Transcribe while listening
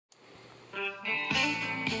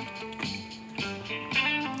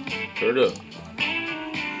Turn it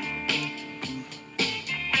up.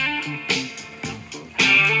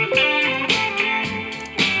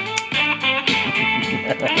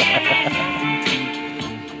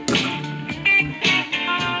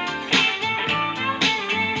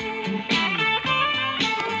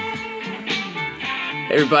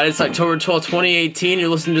 Hey everybody, it's October 12th, 2018. You're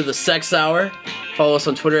listening to The Sex Hour. Follow us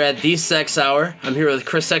on Twitter at The Sex Hour. I'm here with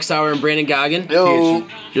Chris Sex Hour and Brandon Goggin. Yo.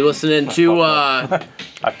 You're listening to, I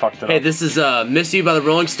fucked it up. hey, this is Miss You by the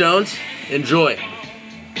Rolling Stones. Enjoy.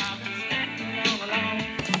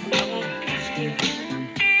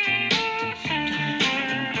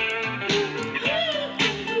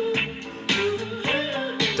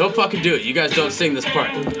 Don't fucking do it. You guys don't sing this part.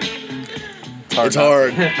 It's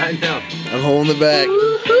hard. I know. I'm holding it back.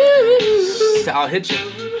 I'll hit you.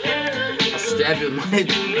 I'll stab you with my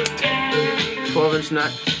 12-inch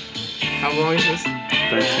nut. How long is this?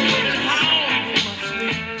 13 minutes.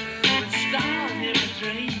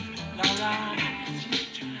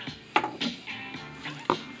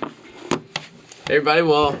 Hey everybody,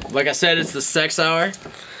 well, like I said, it's the Sex Hour.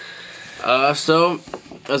 So,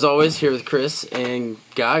 as always, here with Chris and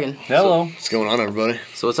Goggin. Hello. What's going on, everybody?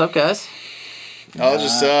 So what's up, guys? I was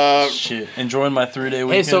just Shit. Enjoying my 3-day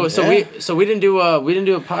weekend. Hey, so Yeah. we didn't do a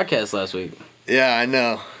podcast last week. yeah, I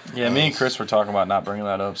know. Yeah, me and Chris were talking about not bringing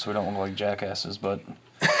that up so we don't look like jackasses, but now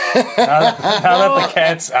that the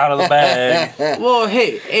cat's out of the bag. Well,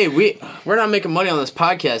 hey, we're not making money on this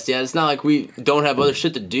podcast yet. It's not like we don't have other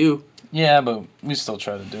shit to do. Yeah, but we still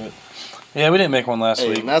try to do it. Yeah, we didn't make one last Hey,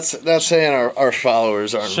 week. that's saying our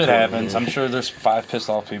followers aren't. Shit important happens. here. I'm sure there's 5 pissed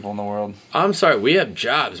off people in the world. I'm sorry, we have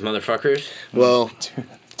jobs, motherfuckers. Well,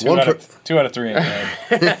 Two One out of 3 ain't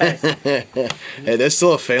bad. hey, that's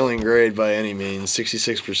still a failing grade by any means.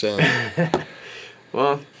 66%.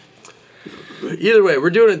 Well, either way, we're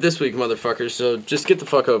doing it this week, motherfuckers. So just get the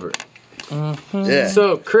fuck over it. Yeah.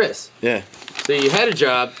 So, Chris, Yeah. so you had a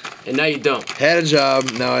job and now you don't. Had a job,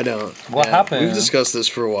 now I don't. What happened? We've discussed this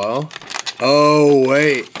for a while. Oh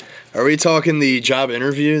wait, are we talking the job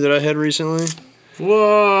interview that I had recently?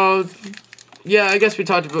 Well, yeah, I guess we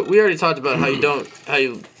already talked about how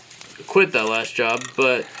you quit that last job,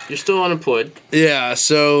 but you're still unemployed. Yeah.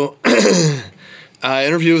 So I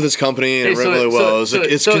interviewed with this company and it went really well.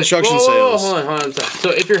 It's construction sales. Hold on. I'm sorry. So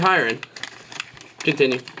if you're hiring,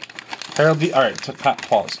 continue. Harold, all right,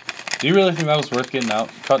 pause. Do you really think that was worth getting out,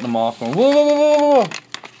 cutting them off, going, whoa?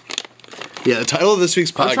 Yeah. The title of this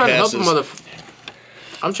week's I'm trying to help podcast is.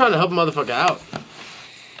 I'm trying to help a motherfucker out.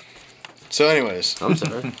 So, anyways, I'm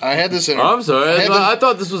sorry. I had this interview. I'm sorry. I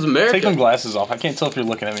thought this was America. Take them glasses off. I can't tell if you're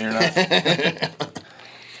looking at me or not.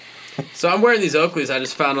 So I'm wearing these Oakleys I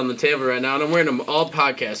just found on the table right now, and I'm wearing them all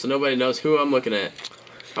podcast, so nobody knows who I'm looking at.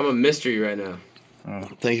 I'm a mystery right now.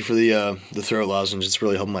 Thank you for the throat lozenge. It's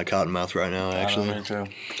really helping my cotton mouth right now, actually. Me too.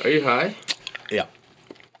 Are you high? Yeah.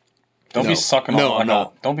 Don't No. be sucking No, on it I'm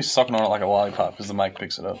like don't be sucking on it like a lollipop because the mic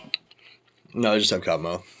picks it up. No, I just have cotton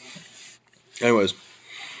mouth. Anyways,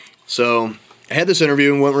 so I had this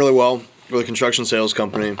interview and went really well with a construction sales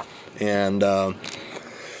company, and I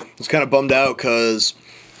was kind of bummed out because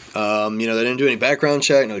they didn't do any background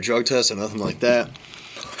check, no drug test, and nothing like that.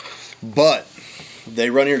 But they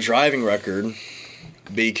run your driving record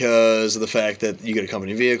because of the fact that you get a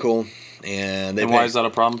company vehicle, and they. And why is that a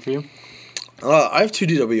problem for you? I have 2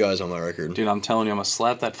 DWIs on my record. Dude, I'm telling you, I'm going to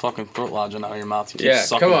slap that fucking throat lodging out of your mouth. You keep Yeah,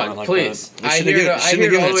 sucking come on on, it like please. that. I shouldn't hear have it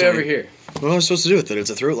given all that the to way over me. here. What am I supposed to do with it?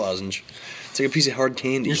 It's a throat lozenge. It's like a piece of hard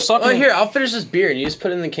candy. You're sucking Oh, here, I'll finish this beer and you just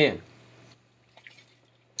put it in the can.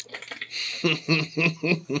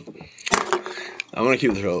 I'm going to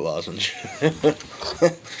keep the throat lozenge.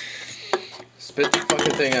 Spit the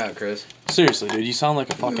fucking thing out, Chris. Seriously, dude, you sound like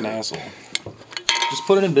a fucking asshole. Just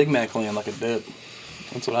put it in Big Mac land like a dip.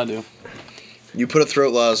 That's what I do. You put a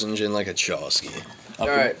throat lozenge in like a Chawsky. Upper,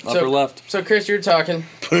 All right, upper left. So, Chris, you're talking.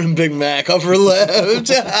 Put it in Big Mac, upper left.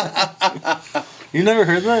 You never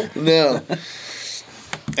heard that? No.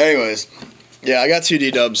 Anyways, yeah, I got 2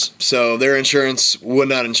 D-dubs, so their insurance would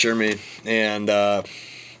not insure me, and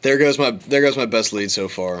there goes my best lead so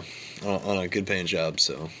far on a good paying job.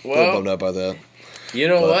 So a Well- little bummed out by that. You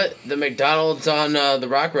know But- what? The McDonald's on the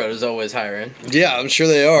Rock Road is always hiring. Yeah, I'm sure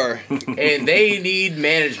they are. And they need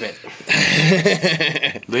management.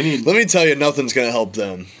 They need... Let me tell you, nothing's gonna help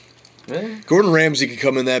them. Eh? Gordon Ramsay could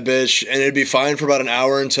come in that bitch, and it'd be fine for about an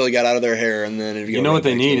hour until he got out of their hair, and then it'd You know what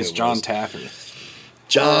they need is John Taffer.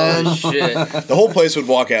 John. Oh, shit. The whole place would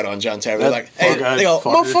walk out on John Taffer. They're like, hey, fuck-eyed they go,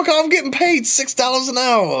 fucker. motherfucker, I'm getting paid $6 an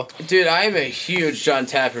hour. Dude, I am a huge John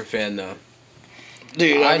Taffer fan, though.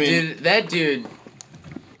 Dude, I mean, That dude,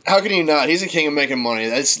 How can you not? He's a king of making money.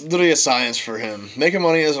 That's literally a science for him. Making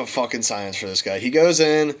money is a fucking science for this guy. He goes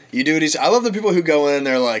in, you do what he's... I love the people who go in,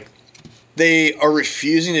 they're like... They are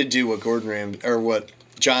refusing to do what Gordon Ramsay... Or what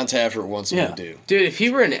John Taffer wants them to do. Dude, if he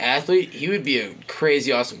were an athlete, he would be a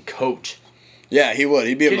crazy awesome coach. Yeah, he would.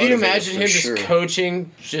 He'd be a motivator. Can you imagine him just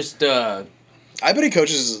coaching, just... I bet he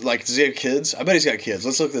coaches, like, does he have kids? I bet he's got kids.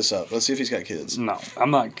 Let's look this up. Let's see if he's got kids. No, I'm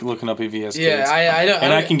not looking up if he has kids. Yeah, I don't.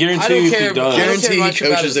 And I can guarantee you if he does. Guarantee he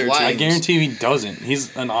coaches their teams. I guarantee he doesn't.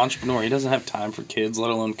 He's an entrepreneur. He doesn't have time for kids, let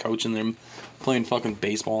alone coaching them, playing fucking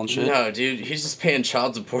baseball and shit. No, dude, he's just paying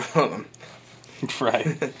child support on them.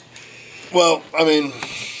 Right. Well, I mean,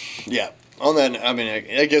 yeah. On that, I mean,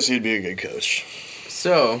 I guess he'd be a good coach.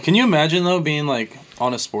 So, can you imagine, though, being, like,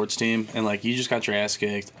 on a sports team and, like, you just got your ass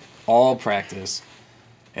kicked all practice,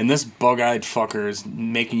 and this bug-eyed fucker is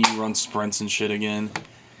making you run sprints and shit again,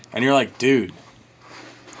 and you're like, dude,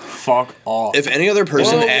 fuck off. If any other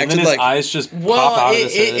person acted and then his like... eyes just pop out of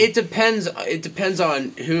his head. It depends. It depends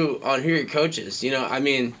on who your coach is. You know, I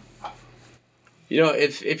mean, you know,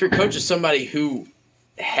 if your coach is somebody who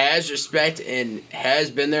has respect and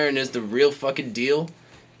has been there and is the real fucking deal,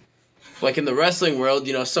 like in the wrestling world,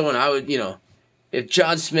 you know, someone I would, you know, if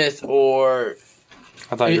John Smith or...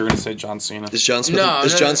 I thought you were going to say John Cena. Is John Smith,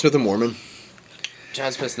 John Smith a Mormon?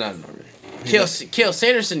 John Smith's not a Mormon. Cael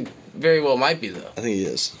Sanderson very well might be, though. I think he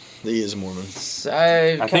is. He is a Mormon.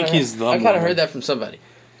 I think he's the I kind of heard that from somebody.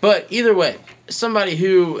 But either way, somebody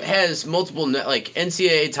who has multiple, like,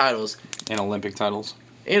 NCAA titles. And Olympic titles.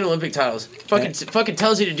 Fucking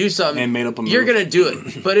tells you to do something. And made up a move. You're going to do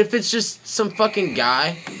it. But if it's just some fucking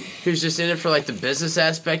guy who's just in it for, like, the business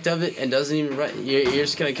aspect of it and doesn't even run, you're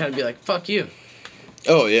just going to kind of be like, fuck you.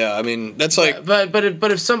 Oh, yeah, I mean, that's like... But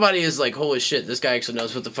if somebody is like, holy shit, this guy actually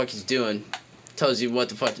knows what the fuck he's doing, tells you what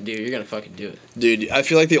the fuck to do, you're going to fucking do it. Dude, I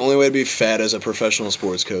feel like the only way to be fat as a professional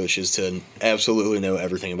sports coach is to absolutely know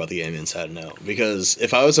everything about the game inside and out. Because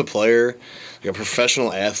if I was a player, like a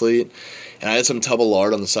professional athlete, and I had some tubble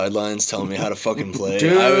lard on the sidelines telling me how to fucking play,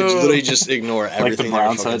 Dude. I would literally just ignore everything.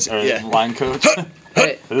 Like the Browns line coach.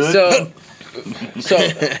 Hey, so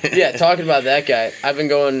yeah, talking about that guy, I've been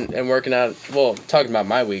going and working out. Well, talking about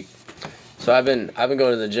my week. So I've been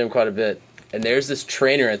going to the gym quite a bit, and there's this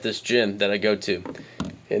trainer at this gym that I go to,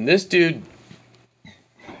 and this dude,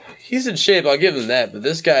 he's in shape. I'll give him that. But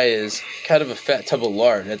this guy is kind of a fat tub of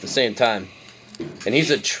lard at the same time, and he's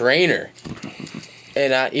a trainer.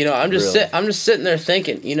 And I'm just sitting there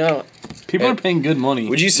thinking, you know. People are paying good money.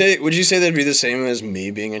 Would you say that'd be the same as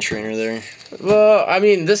me being a trainer there? Well, I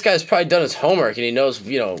mean, this guy's probably done his homework and he knows,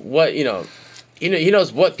 he knows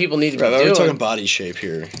what people need to be doing. We're talking body shape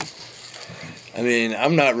here. I mean,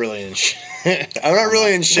 I'm not really in shape. I'm not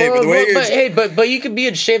really in shape. But you could be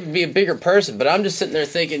in shape and be a bigger person. But I'm just sitting there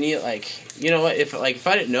thinking, you know what? If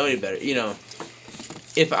I didn't know any better, you know,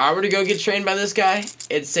 if I were to go get trained by this guy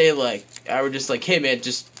and say like, I were just like, hey man,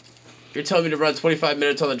 you're telling me to run 25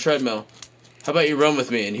 minutes on the treadmill. How about you run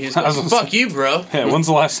with me? And he's like, fuck you, bro. Yeah, when's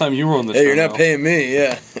the last time you were on the treadmill? Hey, you're not paying me,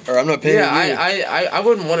 yeah. Or I'm not paying you. Yeah, I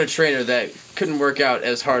wouldn't want a trainer that couldn't work out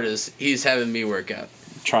as hard as he's having me work out.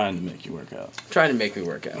 Trying to make you work out. Trying to make me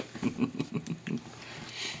work out.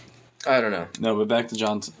 I don't know. No, but back to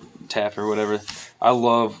John Taffer, whatever.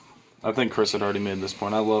 I think Chris had already made this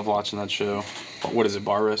point. I love watching that show. What is it,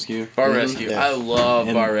 Bar Rescue? Bar Rescue. Yeah. I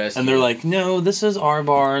love Bar Rescue. And they're like, no, this is our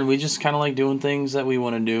bar, and we just kind of like doing things that we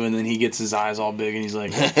want to do. And then he gets his eyes all big, and he's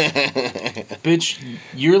like, bitch,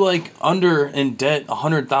 you're like under in debt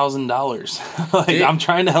 $100,000. Like, dude, I'm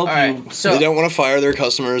trying to help you. So, they don't want to fire their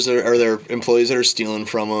customers or their employees that are stealing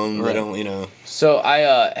from them. Right. They don't, you know. So,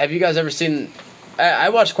 have you guys ever seen... I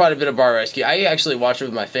watched quite a bit of Bar Rescue. I actually watched it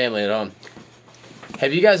with my family at home.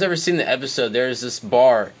 Have you guys ever seen the episode? There's this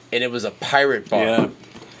bar, and it was a pirate bar. Yeah.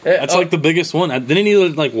 That's like the biggest one. Didn't he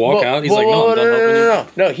like walk out? He's like, no, I'm done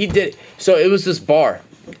helping you. No, he did. So it was this bar,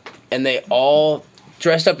 and they all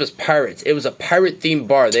dressed up as pirates. It was a pirate-themed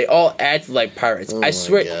bar. They all acted like pirates. I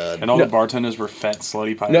swear. God. And all the bartenders were fat,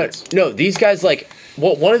 slutty pirates. No, these guys, like,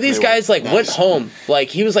 one of these guys, like, went home. Like,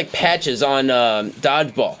 he was like Patches on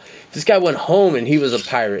Dodgeball. This guy went home, and he was a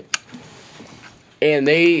pirate. And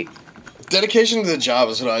they... Dedication to the job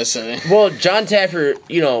is what I say. Well, John Taffer,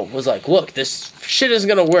 was like, look, this shit isn't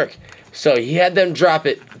going to work. So he had them drop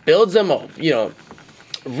it, builds them up,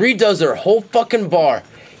 redoes their whole fucking bar,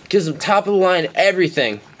 gives them top of the line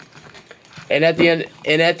everything. And at the end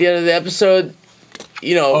of the episode,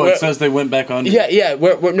 it says they went back under. Yeah,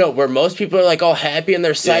 where most people are like all happy in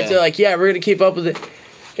their sights. They're like, yeah, we're going to keep up with it.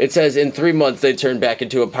 It says in 3 months they turned back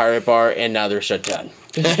into a pirate bar and now they're shut down.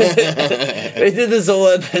 They did this whole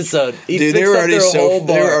episode. Dude, they were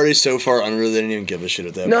already so far under they didn't even give a shit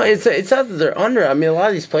at that No, point. it's not that they're under. I mean, a lot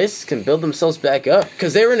of these places can build themselves back up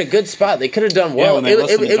because they were in a good spot. They could have done well. Yeah, when they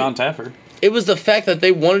listened to John Taffer. It was the fact that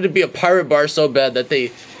they wanted to be a pirate bar so bad that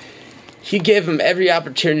he gave them every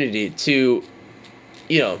opportunity to,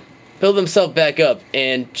 build themselves back up,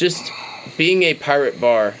 and just being a pirate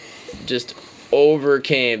bar just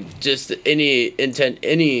overcame just any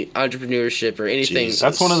entrepreneurship or anything. Jesus.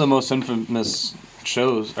 That's one of the most infamous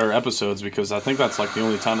shows or episodes because I think that's like the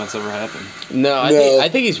only time that's ever happened. No, I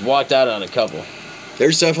think he's walked out on a couple.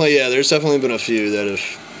 There's definitely been a few that have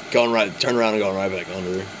turned around and gone right back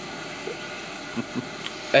under.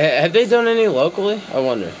 Have they done any locally? I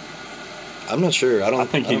wonder. I'm not sure. I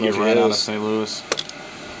think he'd get right out of St. Louis.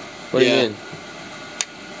 What do you mean?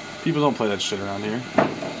 People don't play that shit around here.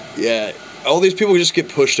 Yeah. All these people just get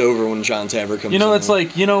pushed over when John Taffer comes in. It's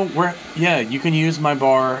like, you can use my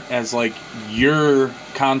bar as, like, your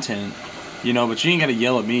content, but you ain't got to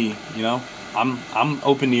yell at me, I'm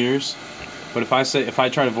open ears. But if I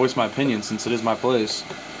try to voice my opinion, since it is my place,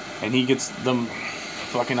 and he gets them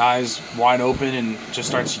fucking eyes wide open and just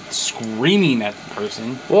starts screaming at the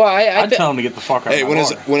person, well, I'd tell him to get the fuck out of my bar.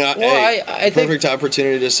 I think perfect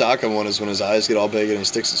opportunity to sock him is when his eyes get all big and he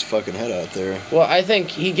sticks his fucking head out there. Well, I think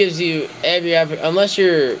he gives you every unless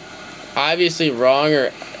you're obviously wrong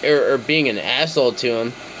or being an asshole to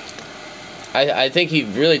him. I think he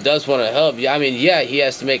really does want to help. I mean, yeah, he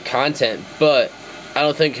has to make content, but I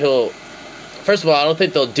don't think he'll. First of all, I don't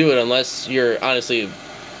think they'll do it unless you're honestly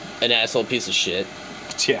an asshole piece of shit.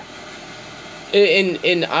 Yeah.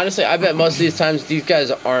 And honestly, I bet most of these times these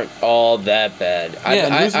guys aren't all that bad.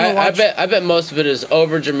 I bet most of it is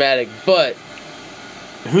over dramatic, but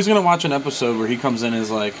who's gonna watch an episode where he comes in and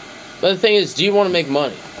is like? But the thing is, do you want to make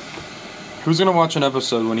money? Who's gonna watch an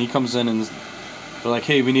episode when he comes in and they're like,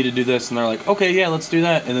 "Hey, we need to do this," and they're like, "Okay, yeah, let's do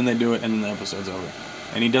that," and then they do it, and then the episode's over,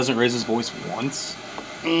 and he doesn't raise his voice once.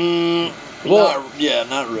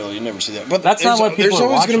 Not really. You never see that. But that's not what people are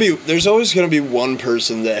watching. There's always gonna be one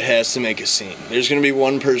person that has to make a scene. There's gonna be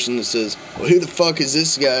one person that says, "Well, who the fuck is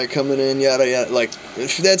this guy coming in?" Yada yada. Like,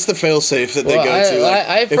 that's the fail-safe that they go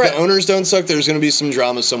to. If the owners don't suck, there's gonna be some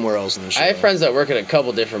drama somewhere else in the show. I have friends that work at a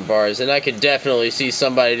couple different bars, and I could definitely see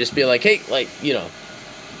somebody just being like, "Hey,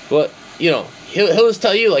 what, he'll just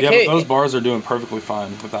tell you like, hey." But those bars are doing perfectly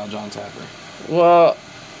fine without John Taffer. Well,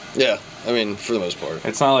 yeah. I mean, for the most part,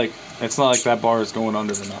 it's not like that bar is going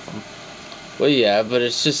under or nothing. Well, yeah, but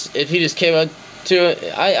it's just if he just came up to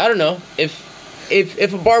it, I don't know if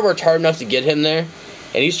a bar worked hard enough to get him there,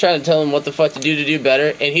 and he's trying to tell him what the fuck to do better,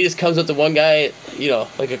 and he just comes up to one guy,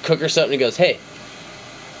 like a cook or something, and goes, "Hey,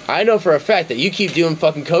 I know for a fact that you keep doing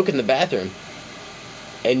fucking coke in the bathroom,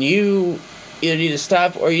 and you either need to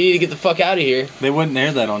stop or you need to get the fuck out of here." They wouldn't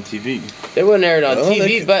air that on TV. They wouldn't air it on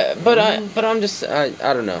TV, but I'm just I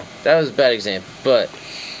don't know. That was a bad example, but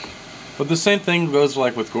the same thing goes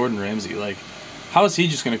like with Gordon Ramsay. Like, how is he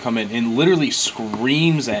just gonna come in and literally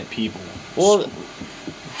screams at people? Well,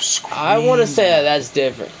 I want to say that's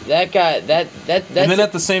different. That guy, that's and then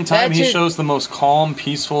at the same time, he shows the most calm,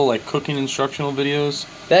 peaceful, like cooking instructional videos.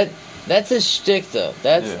 That's his shtick, though.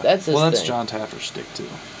 That's his thing. Well, that's John Taffer's shtick too.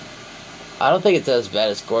 I don't think it's as bad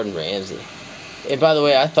as Gordon Ramsay. And by the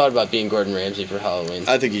way, I thought about being Gordon Ramsay for Halloween.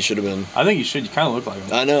 I think he should have been. I think you should. You kind of look like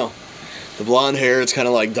him. I know. The blonde hair, it's kind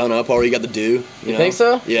of like done up already. Got the do. You think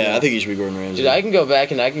so? Yeah, I think he should be Gordon Ramsay. Dude, I can go back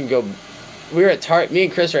and I can go. We were at Target. Me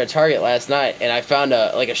and Chris were at Target last night, and I found a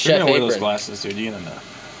chef apron. You're gonna wear those glasses, dude. You're gonna know.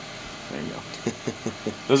 There you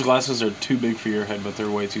go. Those glasses are too big for your head, but they're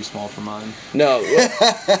way too small for mine. No.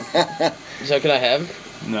 So can I have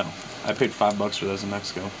them? No, I paid $5 for those in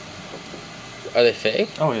Mexico. Are they fake?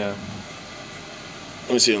 Oh yeah.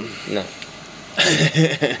 Let me see them. No.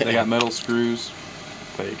 They got metal screws.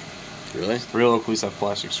 Fake. Really? Real Oakleys have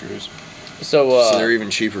plastic screws. So they're even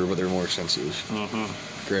cheaper, but they're more expensive.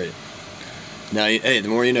 Mm-hmm. Great. Now, hey, the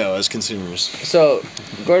more you know as consumers. So,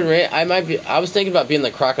 Gordon Ramsay, I was thinking about being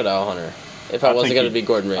the crocodile hunter if I wasn't going to be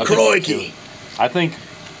Gordon Ramsay. Crikey! I think,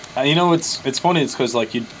 it's funny. It's because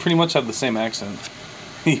like you pretty much have the same accent.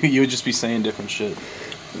 You would just be saying different shit.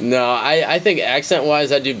 No, I think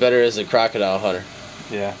accent-wise, I'd do better as a crocodile hunter.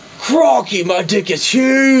 Yeah. Crocky, my dick is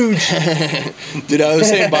huge. Dude, I was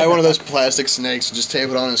saying buy one of those plastic snakes, just tape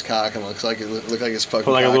it on his cock, and look like his fucking.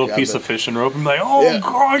 Put like cock a little piece of fishing rope and be like, "Oh, yeah.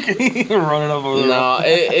 Crocky!" running up over. No,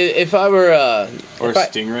 if I were Or a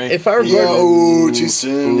Stingray. If I were Gordon, Yo, too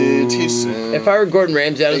soon, dude. Too soon. if I were Gordon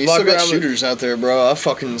Ramsay, I'd you just still walk got around. shooters out there, bro. I'll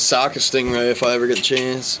fucking sock a Stingray if I ever get the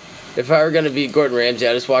chance. If I were gonna be Gordon Ramsay,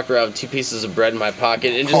 I just walk around with 2 pieces of bread in my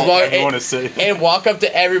pocket and just walk up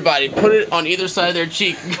to everybody, put it on either side of their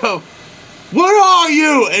cheek, and go, "What are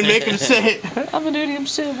you?" and make them say, "I'm an idiot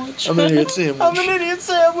sandwich." I'm an idiot sandwich. I'm an idiot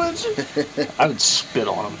sandwich. I would spit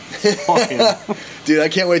on him. Fuck him. Dude, I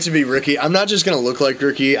can't wait to be Ricky. I'm not just gonna look like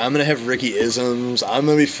Ricky. I'm gonna have Ricky-isms. I'm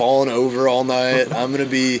gonna be falling over all night. I'm gonna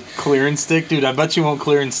be Clear and stick, dude. I bet you won't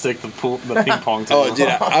clear and stick the ping pong table. Oh, dude,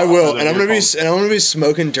 I will, and I'm gonna be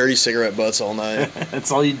smoking dirty cigarette butts all night.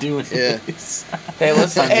 That's all you do. Yeah. Hey,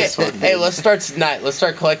 let's start tonight. Let's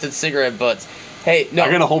start collecting cigarette butts. Hey, no.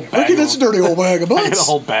 I got a whole bag. Ricky, that's a dirty old bag of I got a butts.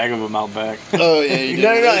 whole bag of them out back. Oh yeah, you do.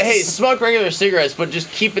 No. Hey, smoke regular cigarettes, but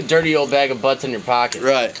just keep a dirty old bag of butts in your pocket.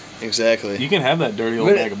 Right, exactly. You can have that dirty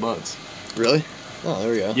old bag of butts. Really? Oh,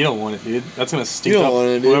 there we go. You don't want it, dude. That's gonna stink You don't up want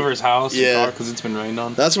it, dude. whoever's house Yeah. because it's been rained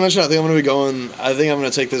on. That's much. I think I'm gonna be going. I think I'm gonna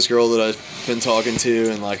take this girl that I've been talking to,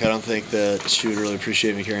 and like I don't think that she would really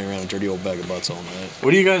appreciate me carrying around a dirty old bag of butts all night.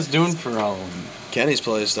 What are you guys doing for Halloween? Kenny's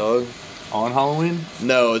place, dog. On Halloween?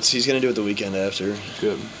 No, he's gonna do it the weekend after.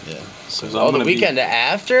 Good. Yeah. So. So I'm The gonna be- weekend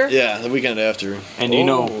after? Yeah, the weekend after. And you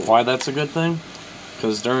know Oh. why that's a good thing?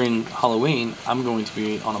 Because during Halloween, I'm going to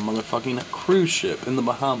be on a motherfucking cruise ship in the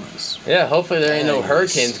Bahamas. Yeah, hopefully there ain't no Nice.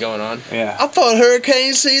 hurricanes going on. Yeah, I thought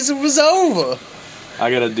hurricane season was over.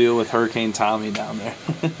 I got to deal with Hurricane Tommy down there.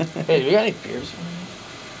 Hey, do we got any beers?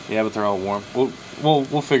 Yeah, but they're all warm.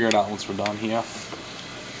 We'll figure it out once we're done here.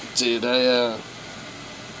 Dude,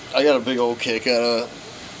 I got a big old kick out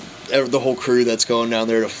of the whole crew that's going down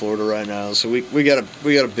there to Florida right now. So we got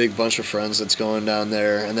a big bunch of friends that's going down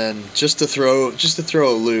there, and then just to throw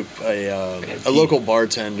a loop, a local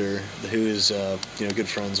bartender who is good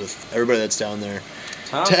friends with everybody that's down there,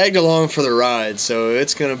 tagged along for the ride. So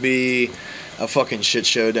it's gonna be a fucking shit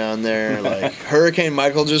show down there. Like Hurricane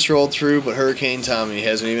Michael just rolled through, but Hurricane Tommy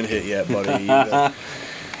hasn't even hit yet, buddy.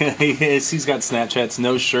 He's got Snapchats,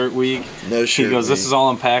 no shirt week. No shirt. He goes, "This week. is all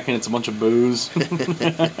I'm packing. It's a bunch of booze."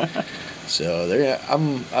 So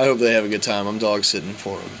I hope they have a good time. I'm dog sitting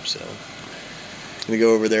for them. So gonna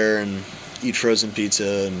go over there and eat frozen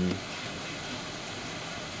pizza and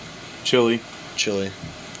Chili. chili.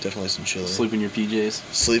 Definitely some chili. Sleep in your PJs.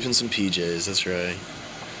 Sleep in some PJs. That's right.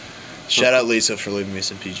 Shout out Lisa for leaving me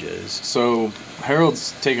some PJs. So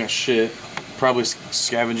Harold's taking a shit, probably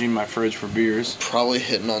scavenging my fridge for beers. Probably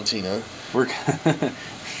hitting on Tina. We're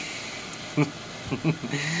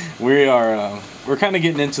we're kind of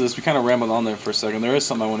getting into this. We kind of rambled on there for a second. There is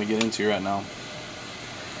something I want to get into right now.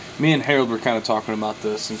 Me and Harold were kind of talking about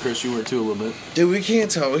this, and Chris, you were too a little bit. Dude, we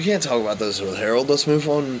can't talk about this with Harold. Let's move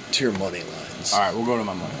on to your money lines. All right, we'll go to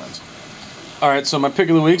my money lines. All right, so my pick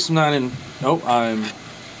of the week. I'm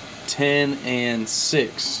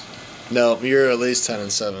 10-6. No, you're at least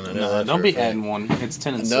 10-7. I know No, that don't for be a fact. adding one. It's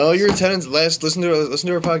 10-6. No, you're 10 and listen to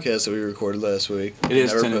our podcast that we recorded last week. It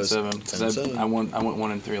is Never 10-7. posted. 10-7. I went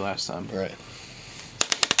 1-3 last time. Right.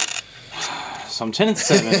 So I'm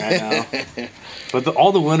 10-7 right now. But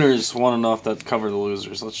all the winners won enough that cover the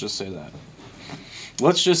losers. Let's just say that.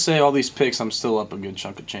 Let's just say all these picks, I'm still up a good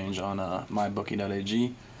chunk of change on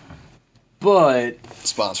mybookie.ag. But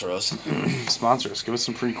Sponsor us. sponsor us. Give us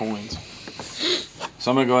some free coins. So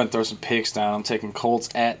I'm going to go ahead and throw some picks down. I'm taking Colts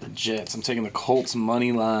at the Jets. I'm taking the Colts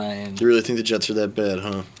money line. You really think the Jets are that bad,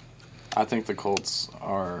 huh? I think the Colts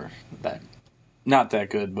are not that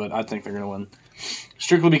good, but I think they're going to win.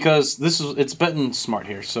 Strictly because it's betting smart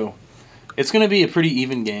here. So it's going to be a pretty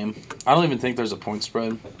even game. I don't even think there's a point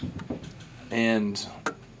spread. And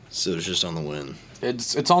So it's just on the win.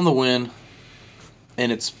 it's on the win,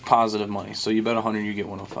 and it's positive money. So you bet 100, you get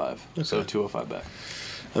 105. Okay. So 205 back.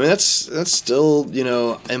 I mean, that's still,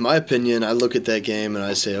 in my opinion, I look at that game and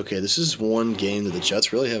I say, okay, this is one game that the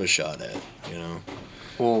Jets really have a shot at,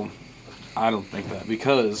 Well, I don't think that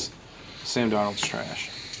because Sam Darnold's trash.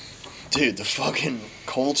 Dude, the fucking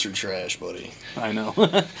Colts are trash, buddy. I know.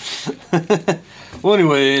 Well,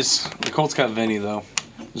 anyways, the Colts got Vinny, though.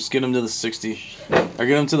 Just get him to the 60. Or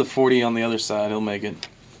get him to the 40 on the other side. He'll make it.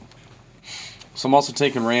 So I'm also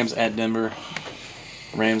taking Rams at Denver.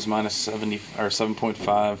 Rams minus 70 or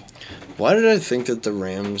 7.5. Why did I think that the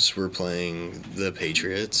Rams were playing the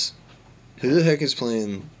Patriots? Who the heck is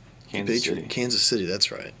playing Kansas City. Kansas City,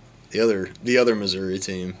 that's right. The other Missouri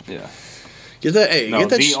team. Yeah. Get that. Hey, No, get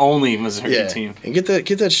that. the only Missouri Yeah, team. and get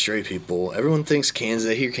that straight, people. Everyone thinks Kansas.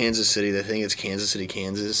 They hear Kansas City, they think it's Kansas City,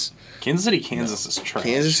 Kansas. Kansas City, Kansas is trash.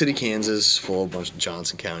 Kansas City, Kansas, full of a bunch of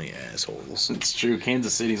Johnson County assholes. It's true.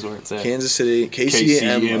 Kansas City's where it's at. Kansas City,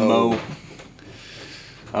 KCMO.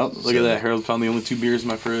 Oh, look at that. Harold found the only 2 beers in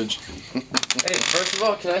my fridge. Hey, first of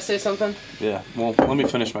all, can I say something? Yeah, well, let me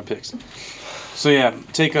finish my picks. So, yeah,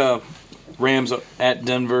 take Rams at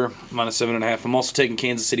Denver, -7.5. I'm also taking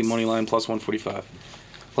Kansas City money line +145.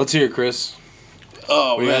 Let's hear it, Chris.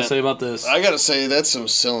 Oh, What do you got to say about this? I gotta say, that's some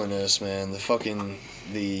silliness, man.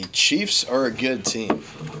 The Chiefs are a good team,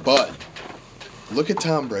 but look at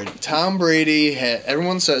Tom Brady. Tom Brady,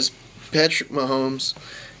 everyone says Patrick Mahomes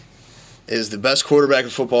is the best quarterback in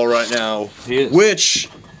football right now, He is. which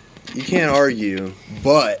you can't argue,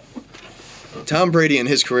 but Tom Brady in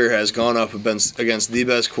his career has gone up against the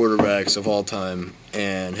best quarterbacks of all time,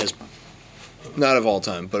 and has, not of all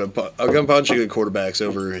time, but a bunch of good quarterbacks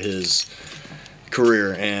over his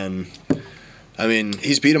career, and I mean,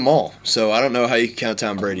 he's beat them all, so I don't know how you can count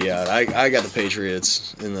Tom Brady out. I got the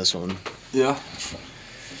Patriots in this one. Yeah.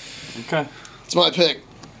 Okay. It's my pick.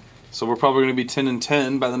 So we're probably going to be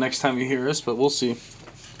 10-10 by the next time you hear us, but we'll see.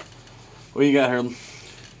 What you got, Harold?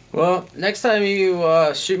 Well, next time you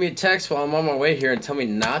shoot me a text while I'm on my way here and tell me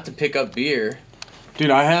not to pick up beer, Dude,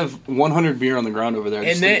 I have 100 beer on the ground over there.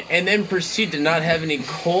 and then proceed to not have any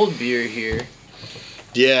cold beer here.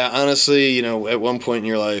 Yeah, honestly, at one point in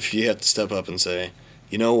your life, you have to step up and say,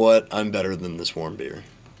 you know what, I'm better than this warm beer.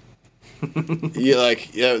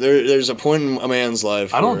 There's a point in a man's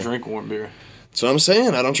life. I don't where- drink warm beer. That's what I'm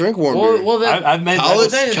saying. I don't drink warm beer. Well, then, I've made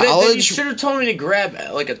College- that. then you college- should have told me to grab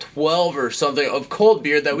like a 12 or something of cold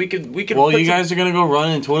beer that we could. Well, put you some- guys are gonna go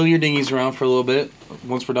run and twirl your dinghies around for a little bit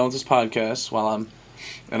once we're done with this podcast.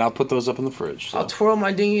 And I'll put those up in the fridge. So I'll twirl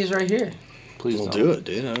my dinghies right here. please We'll don't. do it,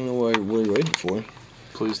 dude. I don't know what you're waiting for.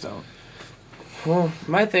 Please don't. Well,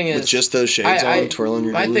 my thing is With just those shades on, twirling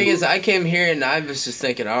your My dinghy. thing is, I came here and I was just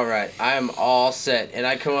thinking, all right, I am all set, and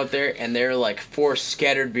I come up there and there are like 4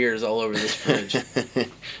 scattered beers all over this fridge,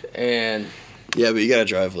 and Yeah, but you gotta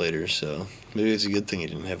drive later, so maybe it's a good thing you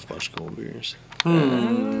didn't have a bunch of cold beers.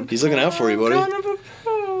 Hmm. He's looking out for you, buddy.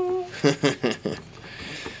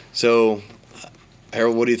 So,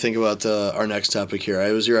 Harold, what do you think about our next topic here?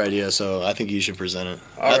 It was your idea, so I think you should present it.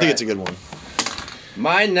 I think right. it's a good one.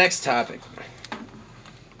 My next topic.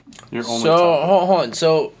 You're only So talking. hold on.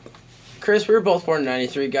 So, Chris, we were both born in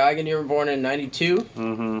 '93. Guy, and you were born in '92.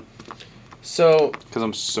 Mm-hmm. So Because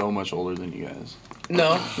I'm so much older than you guys.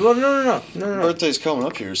 no, well, no. Birthday's coming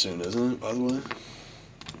up here soon, isn't it, by the way?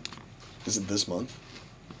 Is it this month?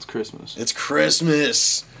 It's Christmas. It's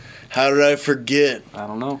Christmas! How did I forget? I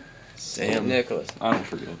don't know. Saint Nicholas. I don't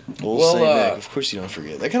forget. Well, Well, Saint Nick. Of course you don't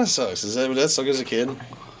forget. That kind of sucks. Would that suck as a kid?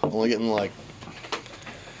 Only getting like,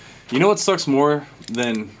 You know what sucks more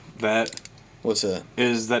than that what's that?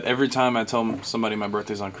 is that every time I tell somebody my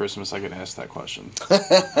birthday's on Christmas, I get asked that question.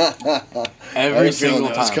 I Every had a feeling single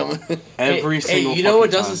that was time. coming. Every single. Hey, you know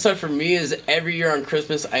what fucking doesn't time. suck for me is every year on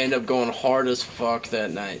Christmas I end up going hard as fuck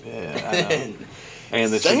that night. Yeah, I know.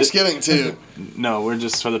 And the Thanksgiving too. No, we're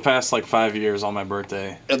just for the past like 5 years on my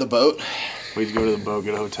birthday. At the boat. We'd go to the boat,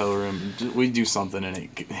 get a hotel room. We do something, and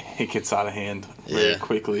it gets out of hand very Yeah.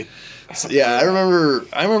 quickly. Yeah, I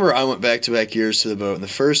remember I went back-to-back years to the boat. And the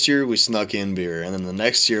first year we snuck in beer, and then the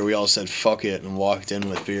next year we all said fuck it and walked in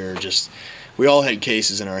with beer. We all had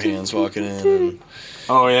cases in our hands walking in. And,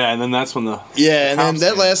 Oh yeah, and then that's when the yeah, and then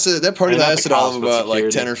cops came. that party Or not the lasted all cops, of but about like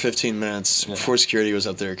security. 10 or 15 minutes Yeah. before security was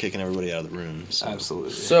up there kicking everybody out of the room. So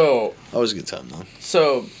Absolutely. So that was a good time though.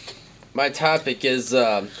 So, my topic is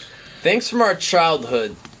things from our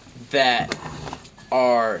childhood that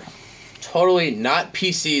are totally not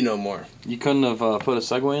PC no more. You couldn't have put a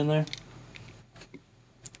segue in there?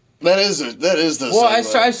 That is the. Well, I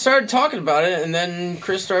segue. started talking about it, and then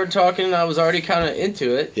Chris started talking, and I was already kind of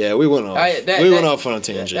into it. Yeah, we went off. that- we that- went off on a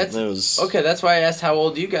tangent. that's- That was Okay, that's why I asked how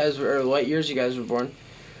old you guys were, or what years you guys were born.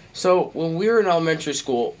 So, when we were in elementary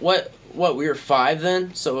school, what we were 5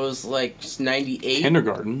 then? So it was like 98?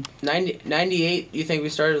 Kindergarten. 98, you think we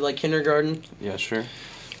started like kindergarten? Yeah, sure.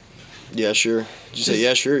 Yeah, sure. Did you say Just-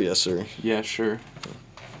 yeah, sure? Yes, sir. Yeah, sure.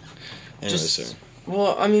 Anyway, Just- sir.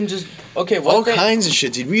 Well, I mean, just, okay, what All kinds of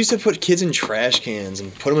shit, dude. We used to put kids in trash cans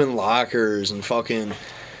and put them in lockers and fucking,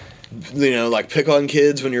 like pick on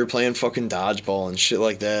kids when you were playing fucking dodgeball and shit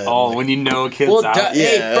like that. Oh, Like, when you know a kid's Well, out.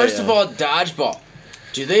 hey, Yeah, first yeah. of all, dodgeball.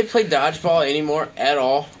 Do they play dodgeball anymore at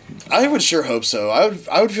all? I would sure hope so.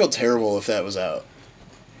 I would feel terrible if that was out.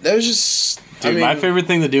 That was just. Dude, I mean, my favorite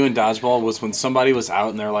thing to do in dodgeball was when somebody was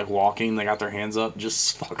out and they're like walking, they got their hands up,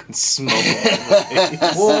 just fucking smoking.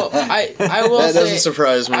 Well, I will that say doesn't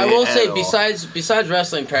surprise me. I will at say all. besides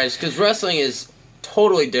wrestling practice, because wrestling is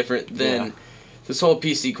totally different than Yeah. this whole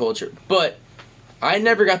PC culture. But I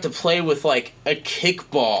never got to play with like a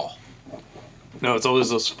kickball. No, it's always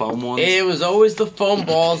those foam ones. It was always the foam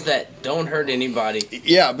balls that don't hurt anybody.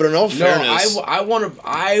 Yeah, but in all No, fairness,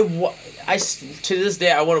 to this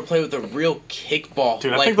day, I want to play with a real kickball.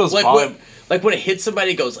 Dude, I like, think those like when it hits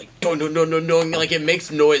somebody, it goes like, no, like it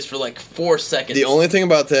makes noise for like 4 seconds. the only thing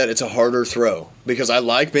about that, it's a harder throw because I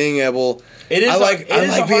like being able. It is. I like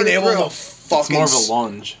being able throw. to fucking. It's more of a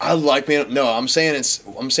lunge. I like being. No, I'm saying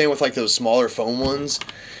with like those smaller foam ones.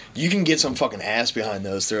 You can get some fucking ass behind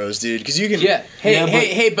those throws, dude. Because you can.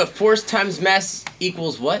 Yeah. But force times mass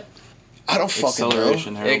equals what? I don't fucking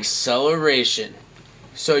Acceleration, know. Harold. Acceleration.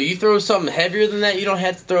 So you throw something heavier than that, you don't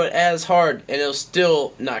have to throw it as hard, and it'll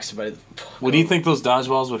still knock somebody. What do you think those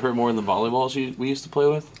dodgeballs would hurt more than the volleyballs we used to play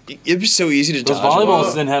with? It'd be so easy to Those dodge. volleyballs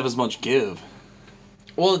didn't have as much give.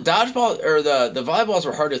 Well, the dodgeball or the volleyballs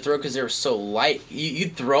were hard to throw because they were so light.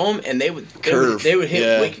 You'd throw them and they would Curve. They would hit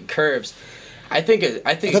Yeah. wicked curves. I think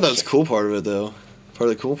I thought that was the cool part of it, though. Part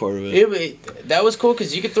of the cool part of it. That was cool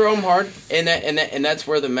because you could throw them hard, and that's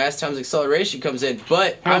where the mass times acceleration comes in.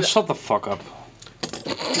 But Harold, shut the fuck up.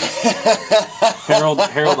 Harold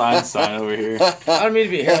Einstein over here. I don't mean to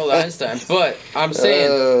be Harold Einstein, but I'm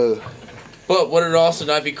saying. But would it also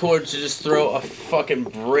not be cooler to just throw a fucking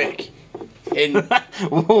brick? And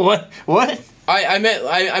What? I meant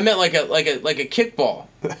like a kickball.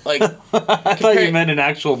 Like I thought you meant an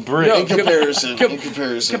actual brick. No, In comparison.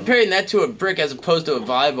 comparing that to a brick as opposed to a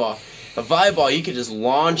volleyball. A volleyball you could just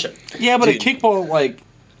launch. Yeah, but Dude. a kickball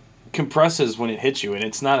compresses when it hits you, and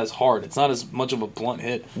it's not as hard. It's not as much of a blunt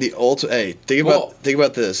hit. The ultimate. Hey, think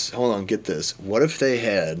about this. Hold on, get this. What if they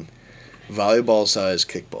had volleyball-sized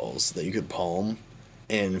kickballs that you could palm,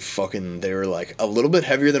 and fucking they were like a little bit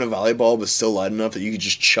heavier than a volleyball, but still light enough that you could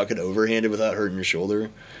just chuck it overhanded without hurting your shoulder?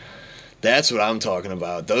 That's what I'm talking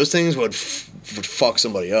about. Those things would fuck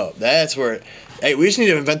somebody up. That's where. Hey, we just need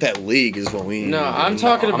to invent that league. Is what we need. No, I'm to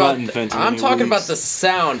talking I'm about. not inventing I'm any talking about leagues. the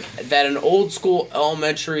sound that an old school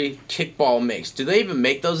elementary kickball makes. Do they even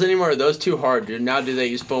make those anymore? Or are those too hard? Now do they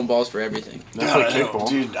use foam balls for everything? That's I like don't know, kickball.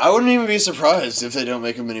 dude. I wouldn't even be surprised if they don't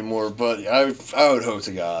make them anymore. But I would hope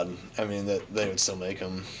to God. I mean that they would still make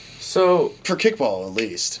them So for kickball at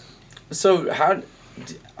least.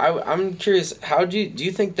 I'm curious. How do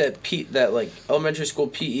you think that like elementary school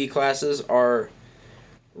PE classes are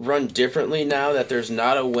run differently now that there's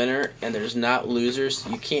not a winner and there's not losers?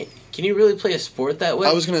 Can you really play a sport that way?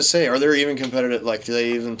 I was gonna say, are there even competitive? Like, do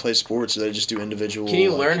they even play sports? Or do they just do individual? Can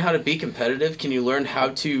you learn how to be competitive? Can you learn how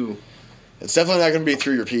to? It's definitely not gonna be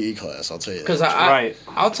through your PE class. I'll tell you that. Because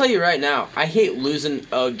I'll tell you right now, I hate losing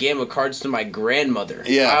a game of cards to my grandmother.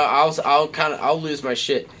 Yeah. I'll lose my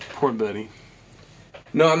shit. Poor Betty.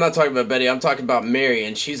 No, I'm not talking about Betty. I'm talking about Mary,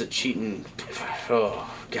 and she's a cheating.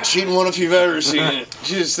 Oh God. cheating one if you've ever seen it.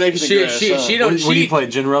 She's a snake in the grass. She don't What do you cheat. play,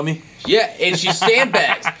 gin rummy? Yeah, and she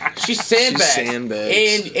sandbags. She sandbags.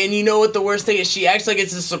 sandbags. And you know what the worst thing is? She acts like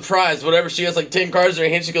it's a surprise. Whatever, she has like 10 cards in her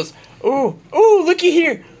hand. She goes, "Ooh, looky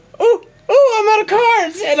here. Ooh, I'm out of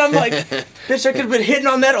cards." And I'm like, bitch, I could have been hitting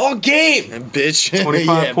on that all game. Bitch.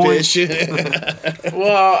 25 points. Bitch.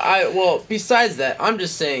 Well, besides that, I'm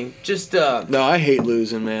just saying, No, I hate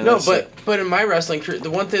losing, man. no, That's but in my wrestling career, the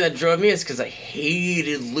one thing that drove me is because I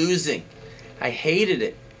hated losing. I hated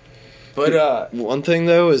it. But one thing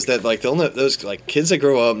though is that like those like kids that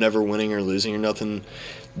grow up never winning or losing or nothing,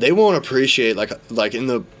 they won't appreciate like in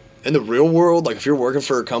the real world, like if you're working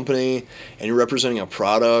for a company and you're representing a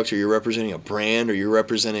product or you're representing a brand or you're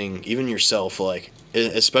representing even yourself, like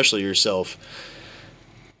especially yourself,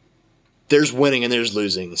 there's winning and there's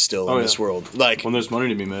losing still in this world. Like When there's money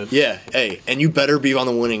to be made. yeah, hey, and you better be on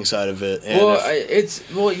the winning side of it. And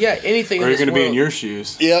anything. Or in you're this going to be in world- your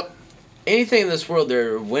shoes. Yep. Anything in this world,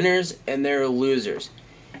 there are winners and there are losers,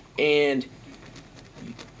 and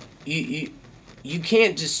you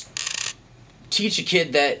can't just teach a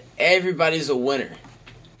kid that everybody's a winner,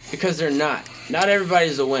 because they're not. Not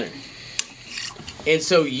everybody's a winner, and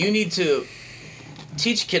so you need to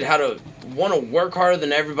teach a kid how to want to work harder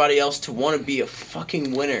than everybody else to want to be a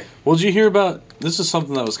fucking winner. Well, did you hear about... This is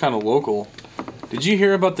something that was kind of local. Did you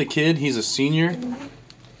hear about the kid? He's a senior,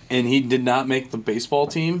 and he did not make the baseball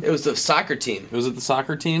team. It was the soccer team. Was it the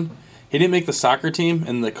soccer team? He didn't make the soccer team,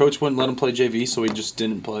 and the coach wouldn't let him play JV, so he just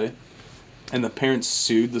didn't play. And the parents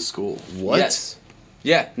sued the school. What? Yes.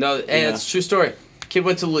 Yeah. No, and it's a true story. Kid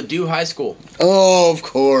went to Ladue High School. Oh, of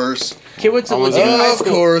course. Kid went to I was Ladue gonna- High Of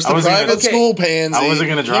School. course, the I wasn't private gonna- school pansy. I wasn't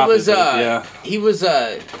going to He drop was it, but yeah. he was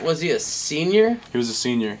he a senior? He was a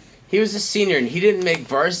senior. He was a senior and he didn't make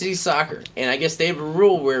varsity soccer. And I guess they have a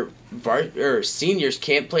rule where seniors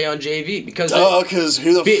can't play on JV because because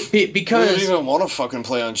who the because who would even want to fucking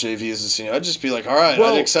play on JV as a senior? I'd just be like, all right,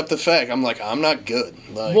 I'd accept the fact. I'm like, I'm not good.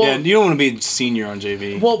 Like, yeah, you don't want to be a senior on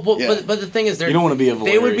JV. But the thing is, you don't want to be a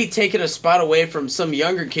Valeri. They would be taking a spot away from some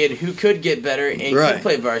younger kid who could get better and could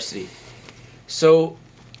play varsity. So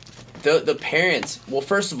the parents, well,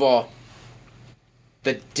 first of all,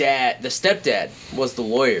 the stepdad was the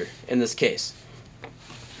lawyer in this case.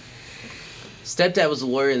 Stepdad was a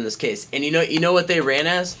lawyer in this case, and you know what they ran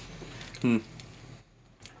as?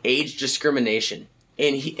 Age discrimination,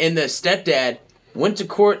 and the stepdad went to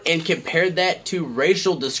court and compared that to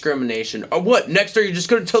racial discrimination. Or what? Next, are you just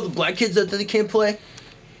going to tell the black kids that they can't play?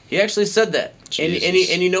 He actually said that, and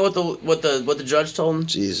you know what the judge told him?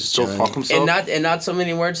 Jesus, go fuck himself, and not so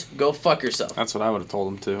many words. Go fuck yourself. That's what I would have told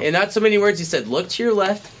him too. And not so many words. He said, look to your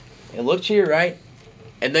left, and look to your right,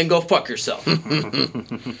 and then go fuck yourself.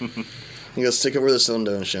 You gotta stick it where the sun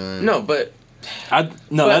don't shine. No, but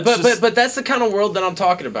that's the kind of world that I'm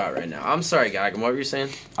talking about right now. I'm sorry, Geigen. What were you saying?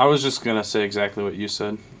 I was just gonna say exactly what you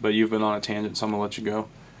said, but you've been on a tangent, so I'm gonna let you go.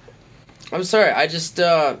 I'm sorry. I just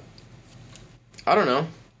I don't know.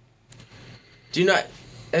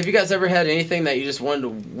 Have you guys ever had anything that you just wanted to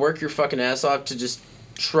work your fucking ass off to just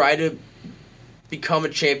try to become a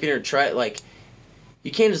champion or try, like,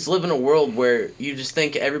 you can't just live in a world where you just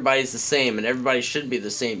think everybody's the same and everybody should be the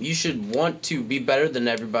same. You should want to be better than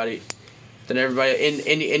everybody,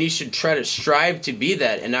 and you should try to strive to be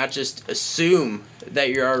that and not just assume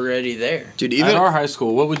that you're already there. Dude, even at our high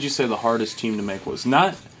school, what would you say the hardest team to make was?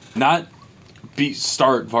 Not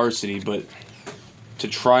start varsity, but to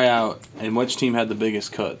try out, and which team had the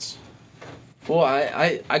biggest cuts? Well,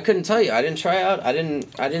 I couldn't tell you. I didn't try out. I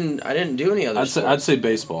didn't do any other. I'd say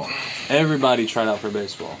baseball. Everybody tried out for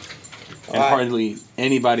baseball, and hardly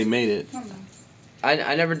anybody made it.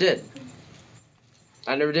 I never did.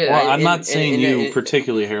 Well, I'm not saying you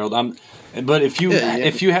particularly, Harold. But if you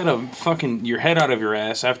had a fucking your head out of your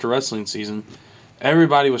ass after wrestling season,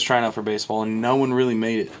 everybody was trying out for baseball, and no one really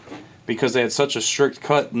made it. Because they had such a strict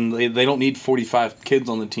cut, and they don't need 45 kids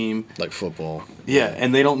on the team. Like football. Yeah,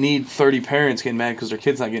 and they don't need 30 parents getting mad because their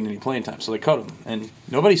kid's not getting any playing time. So they cut them. And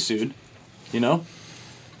nobody sued, you know?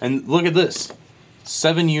 And look at this.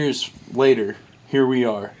 7 years later, here we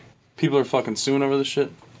are. People are fucking suing over this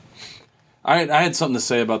shit. I had something to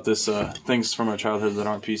say about this, things from our childhood that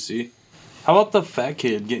aren't PC. How about the fat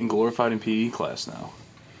kid getting glorified in PE class now?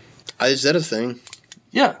 Is that a thing?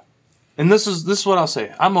 Yeah. And this is what I'll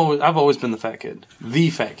say. I've always been the fat kid. The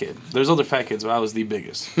fat kid. There's other fat kids, but I was the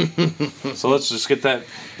biggest. So let's just get that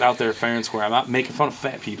out there fair and square. I'm not making fun of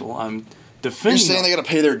fat people. I'm defending You're saying they gotta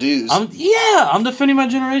pay their dues. I'm defending my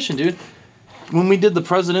generation, dude. When we did the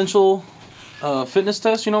presidential fitness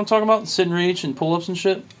test, you know what I'm talking about? Sit and reach and pull-ups and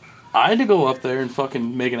shit. I had to go up there and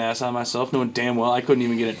fucking make an ass out of myself, knowing damn well I couldn't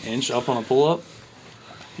even get an inch up on a pull-up.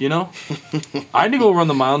 You know? I had to go run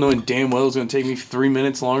the mile knowing damn well it was going to take me 3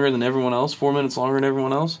 minutes longer than everyone else, 4 minutes longer than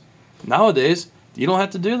everyone else. Nowadays, you don't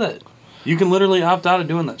have to do that. You can literally opt out of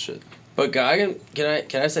doing that shit. But Geigen,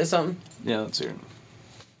 can I say something? Yeah, let's hear it.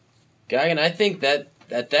 Geigen, I think that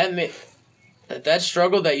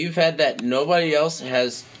struggle that you've had that nobody else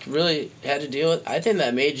has really had to deal with, I think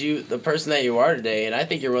that made you the person that you are today, and I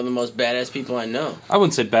think you're one of the most badass people I know. I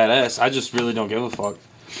wouldn't say badass. I just really don't give a fuck.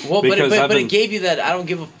 Well, but it gave you that I don't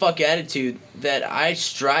give a fuck attitude that I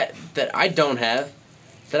don't have,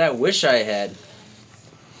 that I wish I had.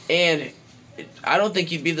 And I don't think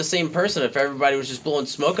you'd be the same person if everybody was just blowing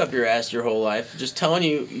smoke up your ass your whole life, just telling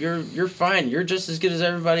you you're fine, you're just as good as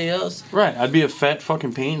everybody else. Right, I'd be a fat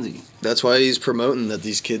fucking pansy. That's why he's promoting that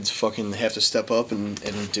these kids fucking have to step up and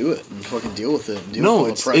do it and fucking deal with it. Deal with all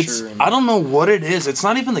the pressure. I don't know what it is. It's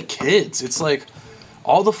not even the kids. It's like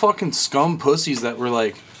all the fucking scum pussies that were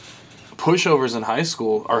like pushovers in high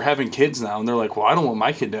school are having kids now, and they're like, well, I don't want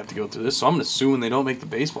my kid to have to go through this, so I'm going to sue when they don't make the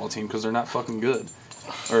baseball team because they're not fucking good.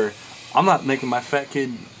 Or I'm not making my fat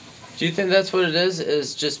kid. Do you think that's what it is?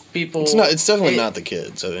 Is just people? It's not. It's definitely not the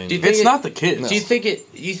kids. I mean, it's not the kids. No. Do you think it?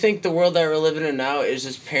 You think the world that we're living in now is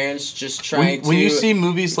just parents just trying when you see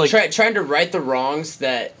movies like trying to right the wrongs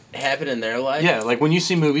that happen in their life? Yeah, like when you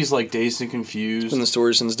see movies like Dazed and Confused. It's been the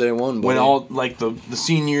story since day one. When all like the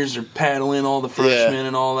seniors are paddling all the freshmen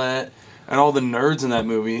and all that, and all the nerds in that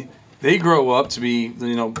movie, they grow up to be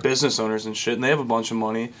business owners and shit, and they have a bunch of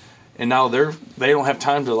money. And now they don't have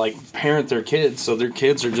time to like parent their kids, so their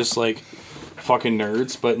kids are just like fucking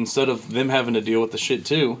nerds. But instead of them having to deal with the shit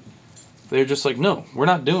too, they're just like, no, we're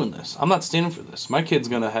not doing this. I'm not standing for this. My kid's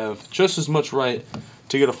gonna have just as much right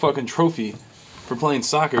to get a fucking trophy for playing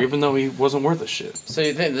soccer, even though he wasn't worth a shit. So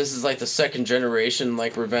you think this is like the second generation,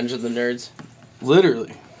 like Revenge of the Nerds?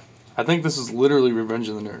 Literally. I think this is literally Revenge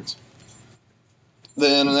of the Nerds.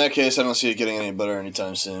 Then in that case, I don't see it getting any better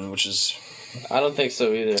anytime soon, which is... I don't think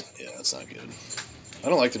so either. Yeah, that's not good. I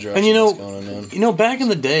don't like the direction And you know, that's going on, man. back in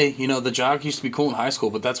the day, the jock used to be cool in high school,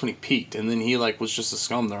 but that's when he peaked, and then he like was just a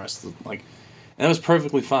scum the rest of and that was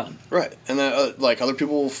perfectly fine. Right, and then other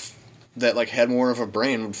people that like had more of a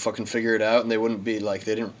brain would fucking figure it out, and they wouldn't be like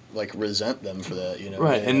they didn't like resent them for that,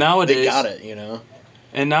 Right, They, and nowadays they got it,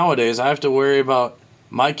 And nowadays, I have to worry about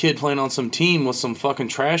my kid playing on some team with some fucking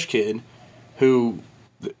trash kid, who,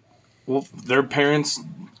 well, their parents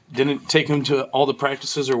didn't take him to all the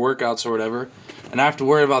practices or workouts or whatever. And I have to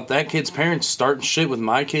worry about that kid's parents starting shit with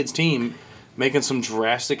my kid's team, making some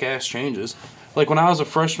drastic ass changes. Like when I was a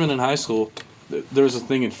freshman in high school, there was a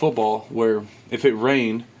thing in football where if it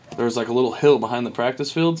rained, there was like a little hill behind the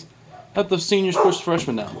practice fields that the seniors pushed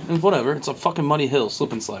freshmen down. And whatever, it's a fucking muddy hill,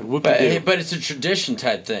 slip and slide. But it's a tradition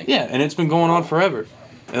type thing. Yeah, and it's been going on forever.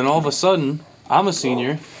 And all of a sudden, I'm a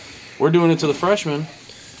senior. We're doing it to the freshmen.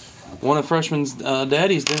 One of the freshmen's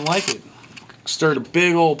daddies didn't like it. Stirred a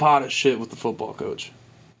big old pot of shit with the football coach.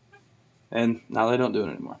 And now they don't do it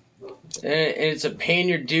anymore. And it's a paying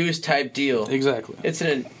your dues type deal. Exactly.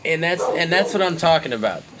 And that's what I'm talking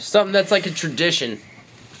about. Something that's like a tradition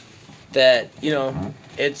that,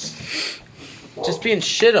 it's just being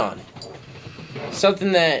shit on.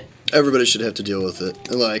 Something that Everybody should have to deal with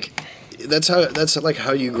it. Like that's like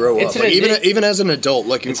how you grow It's up. an Like, even as an adult,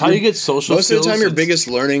 like It's how you get social most skills. of the time, your biggest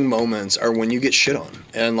learning moments are when you get shit on,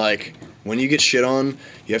 and like when you get shit on,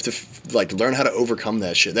 you have to learn how to overcome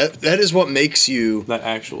that shit. That is what makes you that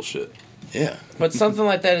actual shit. Yeah. But something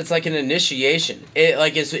like that, it's like an initiation. It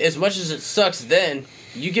like as much as it sucks then,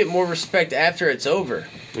 you get more respect after it's over.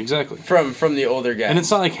 Exactly. From the older guys. And it's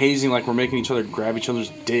not like hazing, like we're making each other grab each other's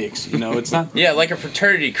dicks. It's not. Yeah, like a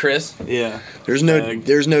fraternity, Chris. Yeah. There's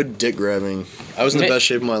no dick grabbing. I was in the best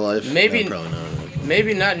shape of my life. Maybe No, probably not.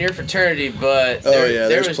 Maybe not in your fraternity, but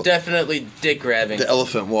there was definitely dick grabbing. The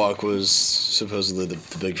elephant walk was supposedly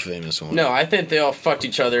the big famous one. No, I think they all fucked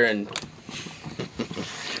each other and.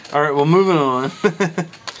 All right, well, moving on.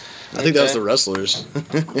 I think that was the wrestlers.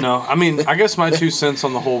 No, I mean, I guess my 2 cents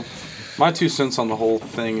on the whole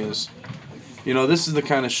thing is, this is the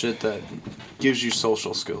kind of shit that gives you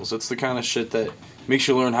social skills. It's the kind of shit that makes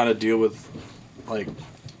you learn how to deal with, like,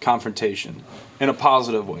 confrontation in a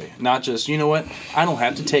positive way. Not just, you know what, I don't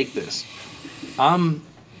have to take this. I'm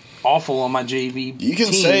awful on my JV You can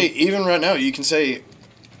team. say, even right now, you can say,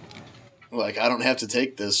 like, I don't have to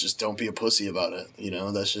take this, just don't be a pussy about it.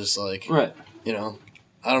 That's just like, right.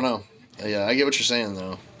 I don't know. Yeah, I get what you're saying,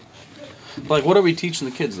 though. Like, what are we teaching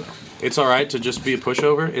the kids, though? It's all right to just be a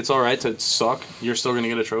pushover? It's all right to suck? You're still going to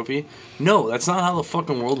get a trophy? No, that's not how the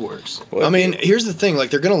fucking world works. I mean, here's the thing.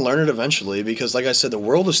 Like, they're going to learn it eventually because, like I said, the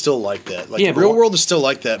world is still like that. Like, Yeah, the real world is still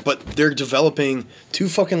like that, but they're developing too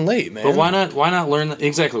fucking late, man. But why not learn that?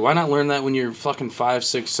 Exactly. Why not learn that when you're fucking 5,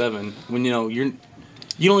 6, 7, when, you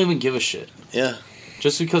don't even give a shit? Yeah.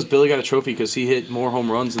 Just because Billy got a trophy because he hit more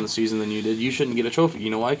home runs in the season than you did, you shouldn't get a trophy. You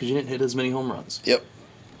know why? Because you didn't hit as many home runs. Yep.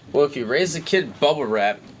 Well, if you raise a kid bubble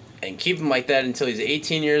wrap and keep him like that until he's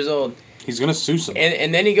 18 years old, he's going to sue someone.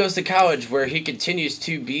 And then he goes to college where he continues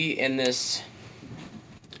to be in this,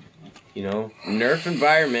 Nerf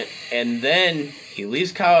environment, and then he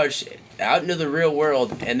leaves college out into the real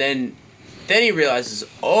world, and then he realizes,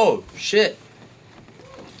 oh, shit.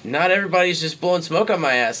 Not everybody's just blowing smoke on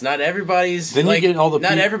my ass. Not everybody's then you get all the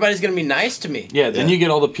not everybody's gonna be nice to me. Yeah, then you get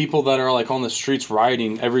all the people that are like on the streets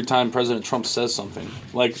rioting every time President Trump says something.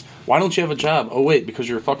 Like, why don't you have a job? Oh wait, because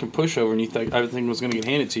you're a fucking pushover and you think everything was gonna get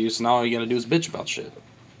handed to you, so now all you gotta do is bitch about shit.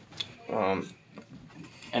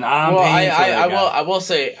 And I'm paying for that guy. I will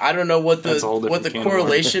say I don't know what That's a whole the different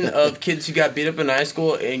correlation of kids who got beat up in high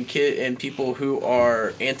school and people who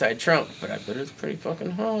are anti-Trump, but I bet it's pretty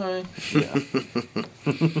fucking high. Yeah.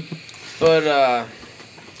 But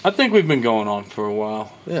I think we've been going on for a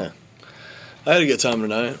while. Yeah. I had a good time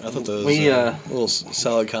tonight. I thought that was a little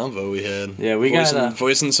solid convo we had. Yeah, we got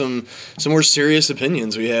voicing some more serious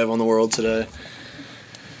opinions we have on the world today.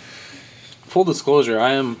 Full disclosure,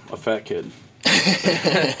 I am a fat kid.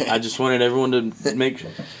 I just wanted everyone to make,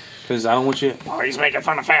 because I don't want you. Oh, he's making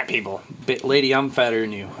fun of fat people. Lady, I'm fatter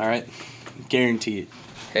than you. All right, guarantee it.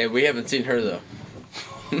 Hey, we haven't seen her though.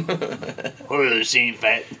 Oh, she ain't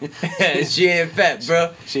fat. She ain't fat,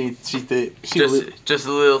 bro. She thick. Just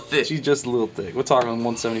a little thick. She's just a little thick. We're talking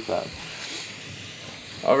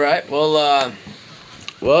 175. All right. Well,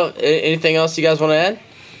 anything else you guys want to add?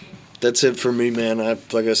 that's it for me, man.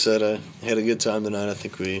 Like I said, I had a good time tonight. I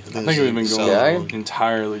think we've been going Yeah.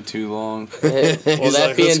 entirely too long. Well, He's that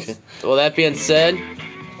like, being "Let's that being said,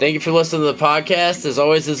 thank you for listening to the podcast. As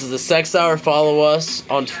always, this is the Sex Hour. Follow us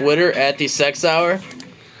on Twitter at the Sex Hour.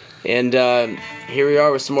 And here we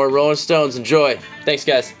are with some more Rolling Stones. Enjoy. Thanks,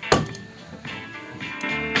 guys.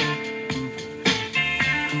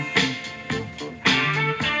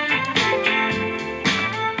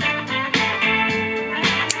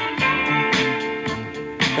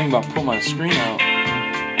 Think about pulling my screen out.